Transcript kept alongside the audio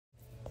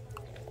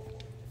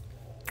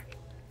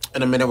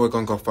In a minute, we're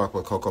gonna go fuck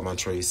with Coco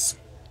Montrese.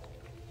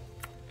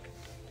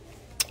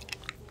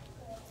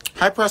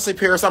 Hi, Presley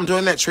Pierce. I'm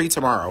doing that tree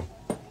tomorrow.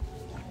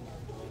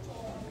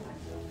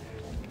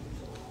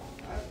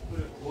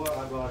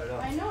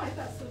 I know, I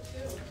thought so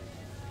too.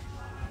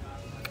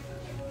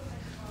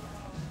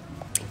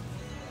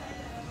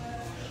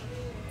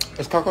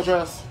 Is Coco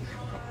dressed?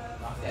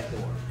 Lock that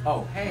door.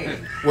 Oh, hey.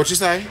 What you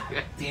say?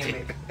 Damn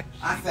it.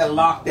 I said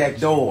lock that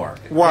door.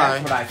 Why?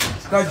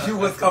 Because you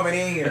was coming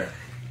in here.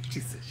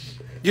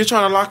 You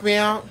trying to lock me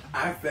out?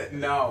 I said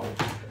no.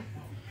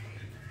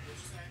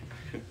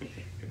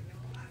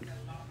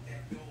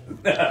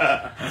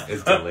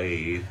 It's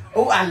delayed.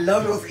 Oh, I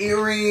love those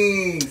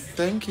earrings.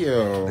 Thank you.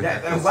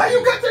 Why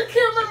you got your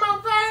camera in my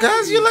face?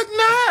 Guys, you look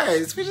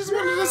nice. We just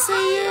wanted to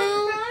see you.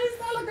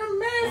 I look a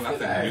mess. Well,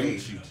 I think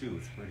nude shoot too.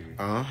 It's pretty.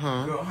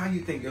 Uh-huh. Girl, how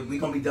you think? Are we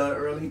gonna be done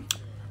early?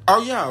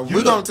 Oh, yeah.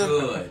 We're going to...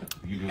 Good.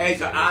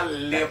 Asia, I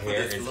live for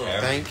this look.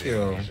 Thank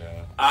you.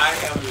 I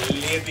am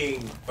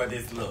living for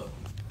this look.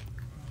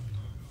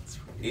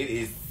 It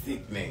is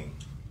sickening.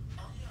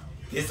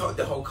 This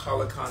the whole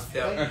color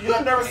concept. You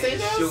have never seen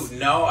this? Shoot,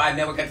 no, I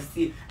never got to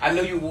see it. I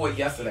know you wore it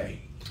yesterday,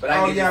 but Oh,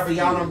 I yeah, but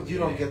y'all don't, you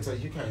don't get to,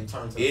 you can't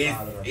turn to the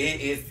side of it. It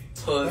is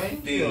pussy.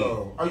 Thank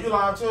you. Are you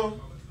live too?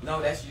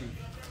 No, that's you.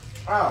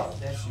 Oh.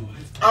 That's you.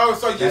 Oh,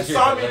 so you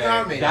saw me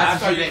coming.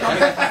 That's what you That's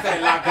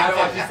That's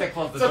what you said.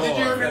 Close the So door. did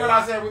you hear me when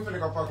I said we finna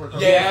go fuck with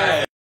Coco?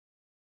 Yeah.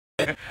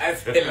 I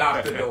said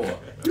lock the door.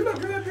 You look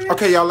good, bitch.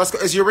 Okay, y'all, let's go.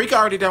 Is Eureka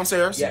already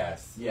downstairs?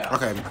 Yes. Yeah.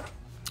 Okay.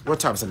 What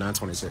time is it?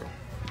 9:22.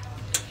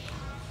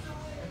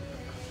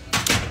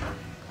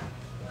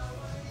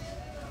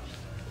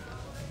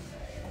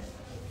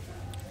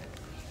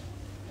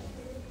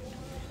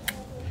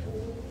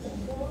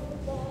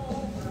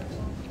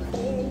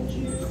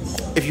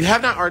 If you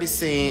have not already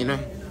seen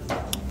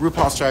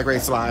RuPaul's Drag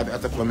Race Live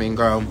at the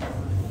Flamingo,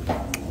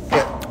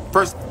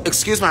 first,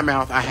 excuse my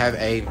mouth, I have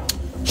a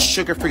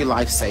sugar-free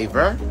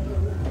Lifesaver.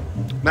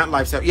 Not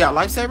Lifesaver. Yeah,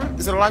 Lifesaver?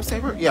 Is it a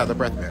Lifesaver? Yeah, the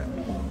breath mint.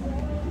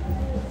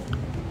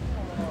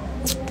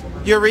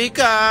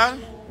 Eureka!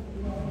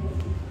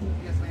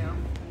 Yes,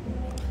 ma'am.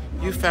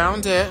 You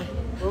found it.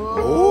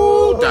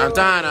 Ooh, dun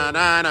dun dun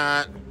dun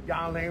dun.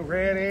 Y'all ain't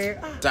ready.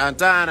 Dun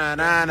dun dun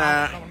dun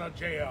dun. Coming to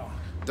jail.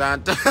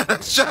 Dun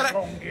dun. Shut up.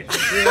 Gonna get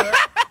you good.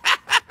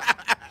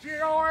 Get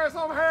your ass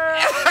over here.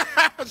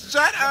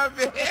 Shut up,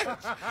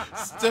 bitch.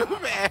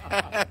 Stupid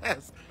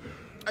ass.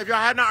 If y'all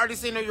have not already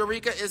seen it,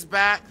 Eureka is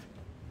back.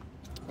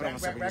 Back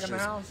in the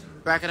house.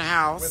 Back in the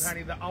house. With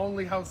honey, the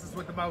only hostess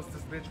with the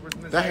mostest, bitch.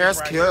 With Miss That hair's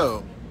right cute.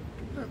 here.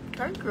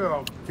 Thank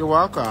you. You're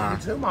welcome. You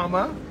too,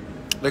 mama.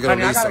 Look at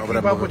Honey, I Lisa gotta over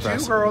keep there up moving with you,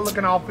 fast. girl,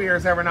 looking all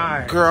fierce every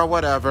night. Girl,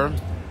 whatever.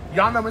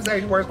 Y'all know Miss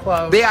Asia wears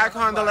clothes. The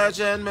icon, the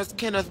legend, Miss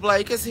Kenneth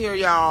Blake is here,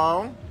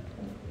 y'all.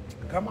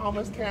 Come on,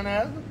 Miss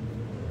Kenneth.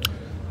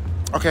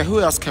 Okay, who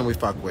else can we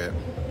fuck with?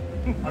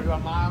 Are you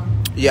on live?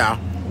 Yeah.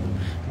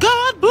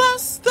 God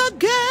bless the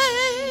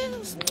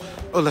gays.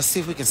 Oh, let's see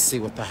if we can see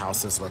what the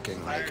house is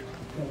looking like.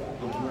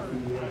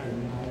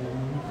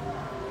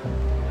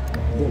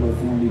 There was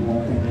only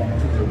one thing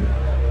left to do.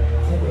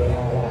 Take it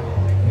all out.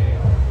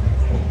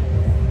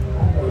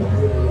 I know you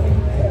really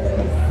ain't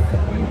Paris.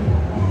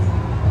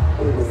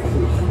 It was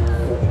too cheap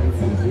for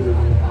MTV.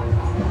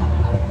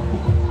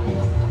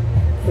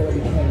 So it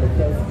became the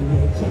first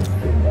VHS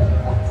finger.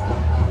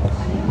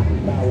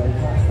 Now when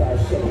pop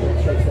stars show their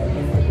tricks on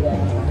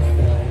Instagram,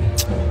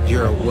 I say,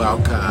 You're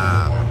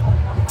welcome.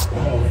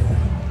 hey.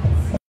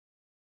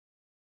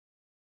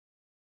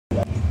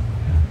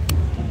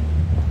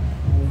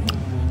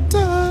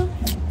 Da,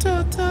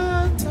 da,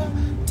 da, da,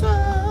 da.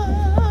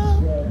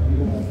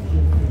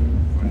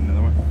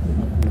 Another one?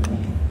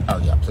 Oh,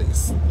 yeah,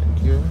 please.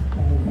 Thank you.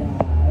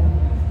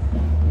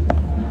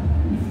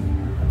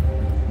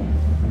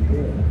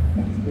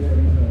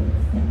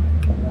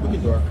 We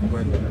can do our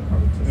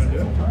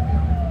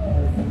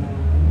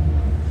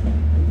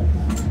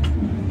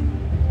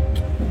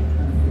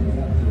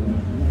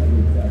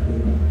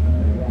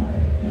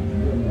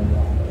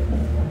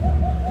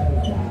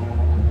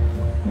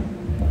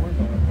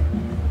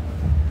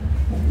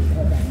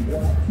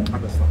I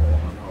missed the hole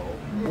on hold.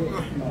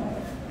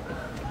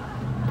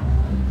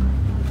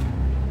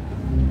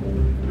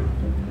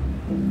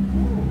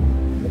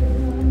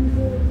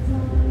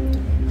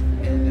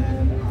 And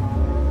then,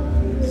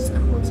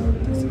 what's up?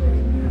 This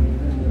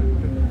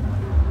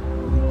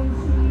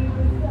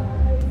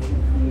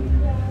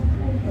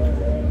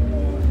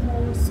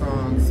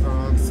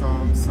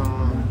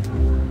song.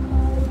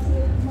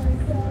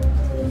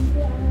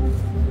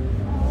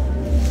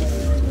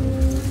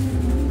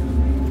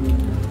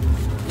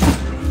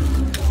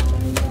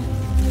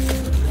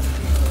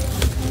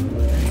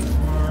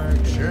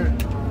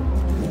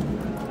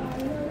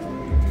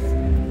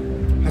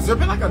 Has there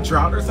been like a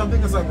drought or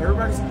something? It's like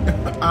everybody's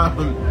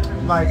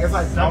like it's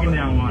like Sucking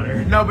down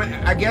water. No, but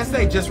I guess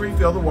they just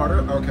refill the water.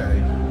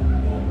 Okay.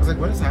 I was like,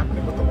 what is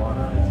happening with the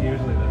water? It's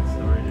usually that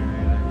storage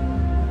area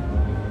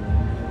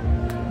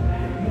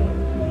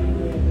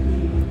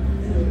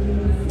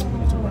I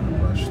need to run a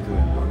brush through a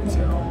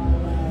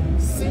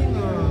ponytail. Sing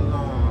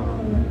along.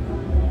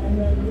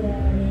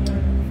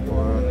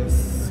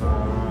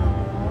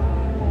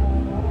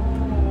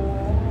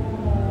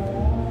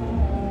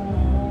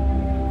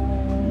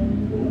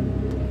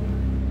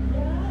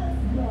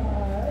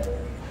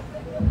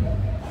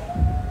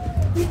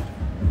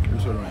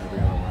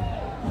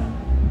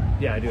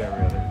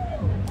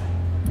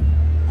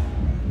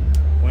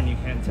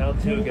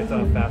 2, it gets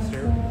off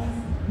faster.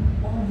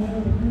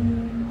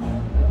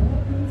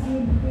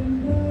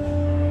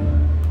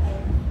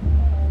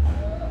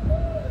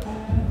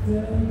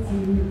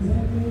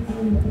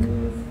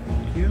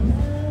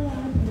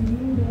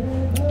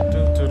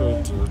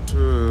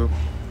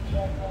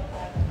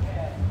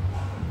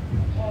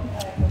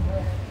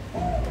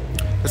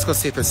 Let's go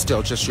see if it's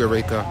still just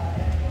Eureka.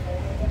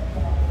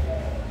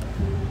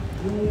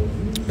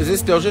 Is it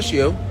still just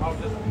you? Oh,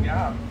 just,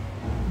 yeah.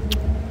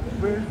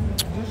 We're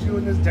just you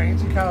in this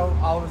dainty coat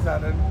all of a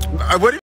sudden. What